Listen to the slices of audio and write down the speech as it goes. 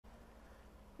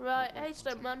Right, hey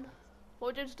Stuntman, what are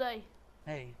we doing today?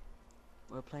 Hey,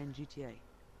 we're playing GTA.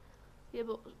 Yeah,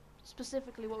 but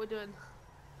specifically what we're doing.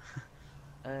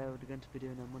 We're going to be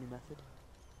doing a money method.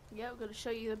 Yeah, we're going to show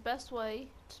you the best way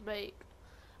to make,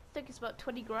 I think it's about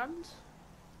 20 grand.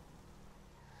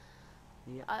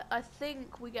 Yeah. I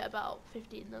think we get about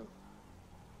 15 though,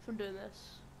 from doing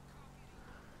this.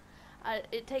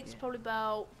 It takes probably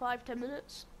about 5-10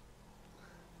 minutes.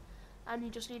 And you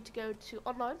just need to go to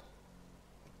online.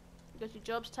 Go to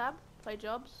jobs tab, play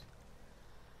jobs.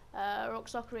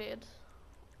 Rockstar created,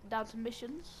 down to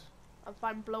missions, and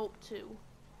find blow up 2.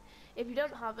 If you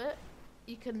don't have it,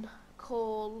 you can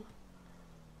call,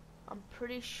 I'm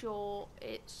pretty sure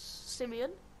it's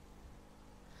Simeon,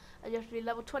 and you have to be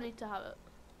level 20 to have it.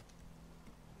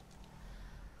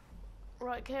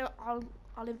 Right, okay, I'll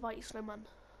invite you, Snowman.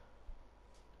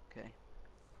 Okay.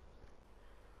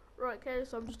 Right, okay,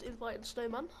 so I'm just inviting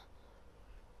Snowman.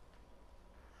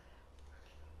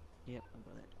 Yep, I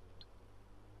got it.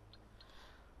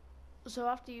 So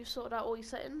after you've sorted out all your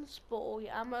settings, bought all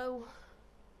your ammo,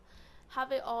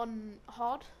 have it on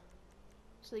hard,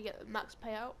 so you get the max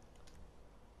payout.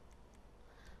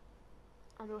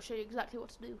 And I'll show you exactly what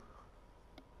to do.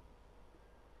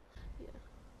 Yeah.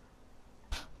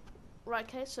 Right,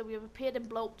 okay, so we have appeared in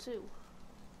blow up 2.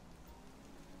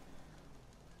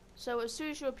 So as soon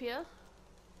as you appear,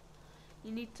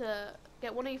 you need to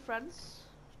get one of your friends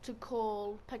to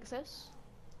call Pegasus.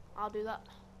 I'll do that,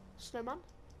 Snowman.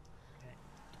 Okay.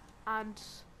 And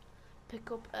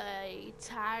pick up a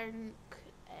tank,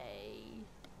 a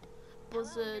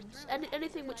buzzard,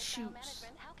 anything which shoots.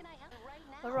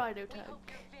 A rhino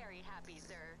tank.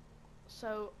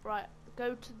 So, right,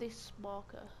 go to this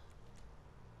marker.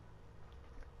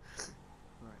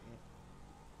 Right, yeah.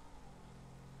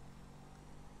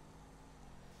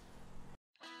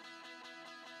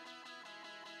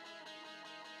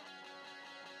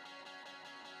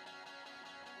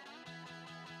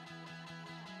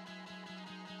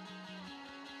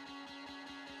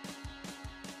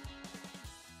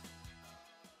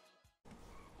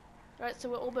 Right, so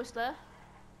we're almost there.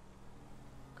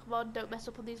 Come on, don't mess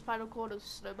up on these final corners,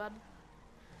 Snowman.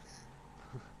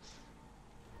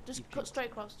 Just cut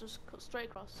straight across, just cut straight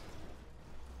across.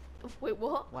 Wait,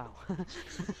 what? Wow. You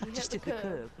Just hit did the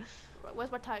curve. Right,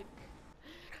 where's my tank?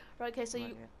 Right, okay, so Right,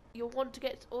 yeah. you'll want to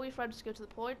get all your friends to go to the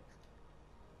point.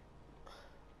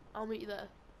 I'll meet you there.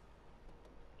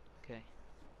 Okay.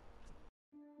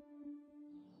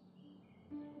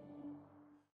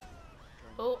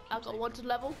 Oh, I've got a wanted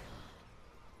level.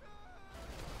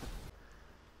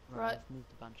 Right. I've moved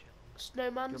the Banshee.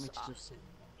 Snowman's. Do you want me to just sit?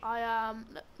 I am.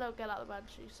 No, get out of the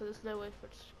Banshee, so there's no way for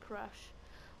it to crash.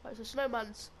 Right, so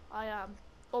Snowman's. I am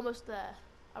almost there.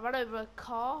 I ran over a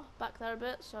car back there a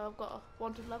bit, so I've got a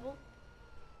wanted level.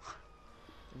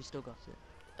 Have you still got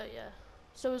it? Yeah.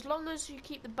 So as long as you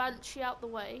keep the Banshee out the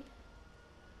way,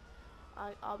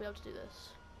 I'll be able to do this.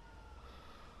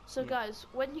 So guys,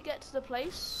 when you get to the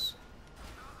place,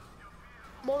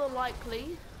 more than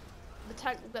likely, the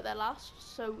tank will get there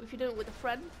last. So if you're doing it with a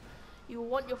friend, you will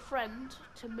want your friend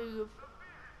to move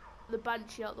the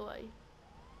Banshee out the way.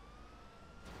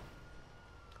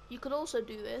 You can also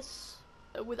do this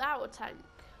without a tank.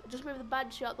 Just move the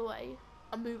Banshee out the way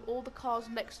and move all the cars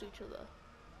next to each other,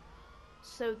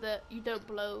 so that you don't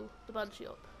blow the Banshee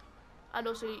up. And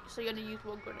also, so you only use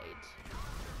one grenade.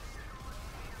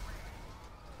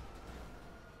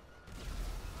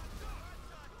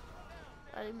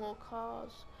 Any more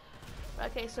cars?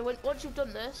 Okay, so once you've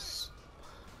done this,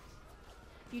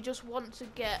 you just want to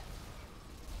get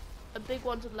a big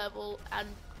wanted level and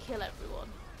kill everyone.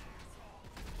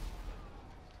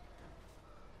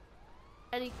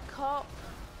 Any cop,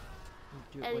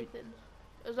 anything.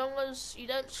 As long as you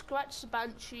don't scratch the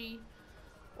Banshee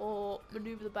or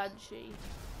maneuver the Banshee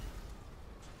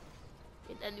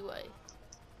in any way.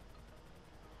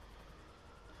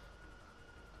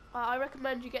 I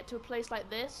recommend you get to a place like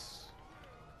this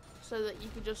so that you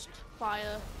can just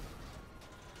fire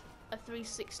a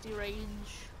 360 range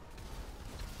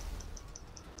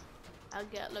and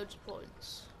get loads of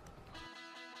points.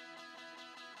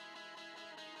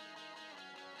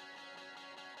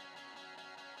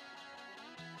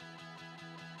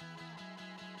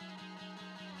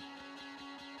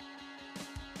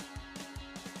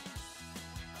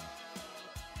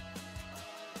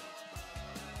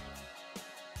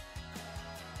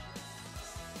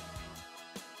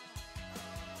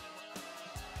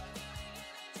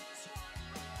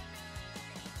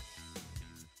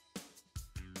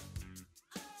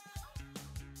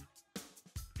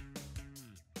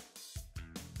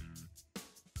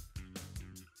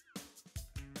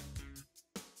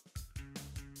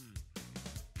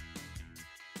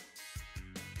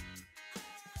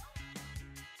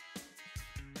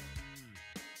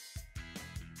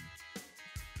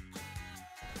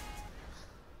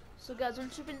 So guys,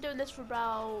 once you've been doing this for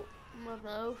about, I don't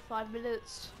know, 5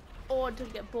 minutes, or until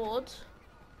you get bored,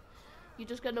 you're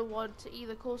just going to want to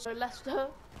either call Lester, you're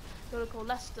going to call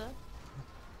Lester,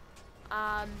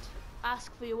 and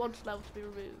ask for your wanted level to be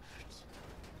removed.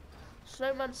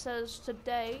 Snowman says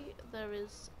today there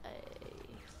is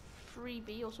a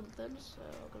freebie or something, so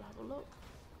I'm going to have a look.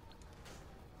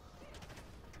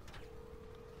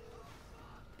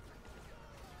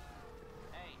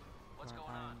 What's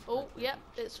going on? Oh, yep,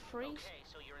 it's free. Okay,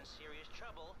 so you're in serious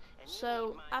trouble, and you So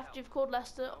need my after help. you've called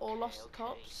Lester or lost the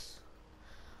cops,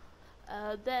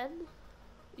 then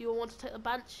you'll want to take the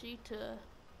Banshee to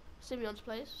Simeon's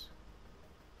place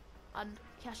and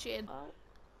cash it in.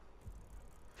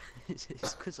 It's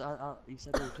because you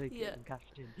said we'll take Yeah. it and cash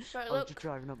it in. Right, I was look, just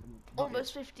driving up and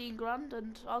almost 15 grand,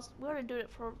 and we're only doing it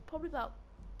for probably about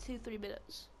 2-3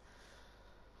 minutes.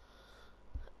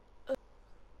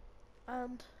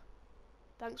 And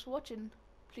thanks for watching.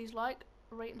 Please like,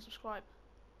 rate and subscribe.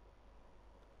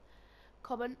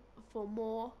 Comment for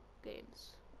more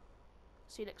games.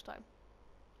 See you next time.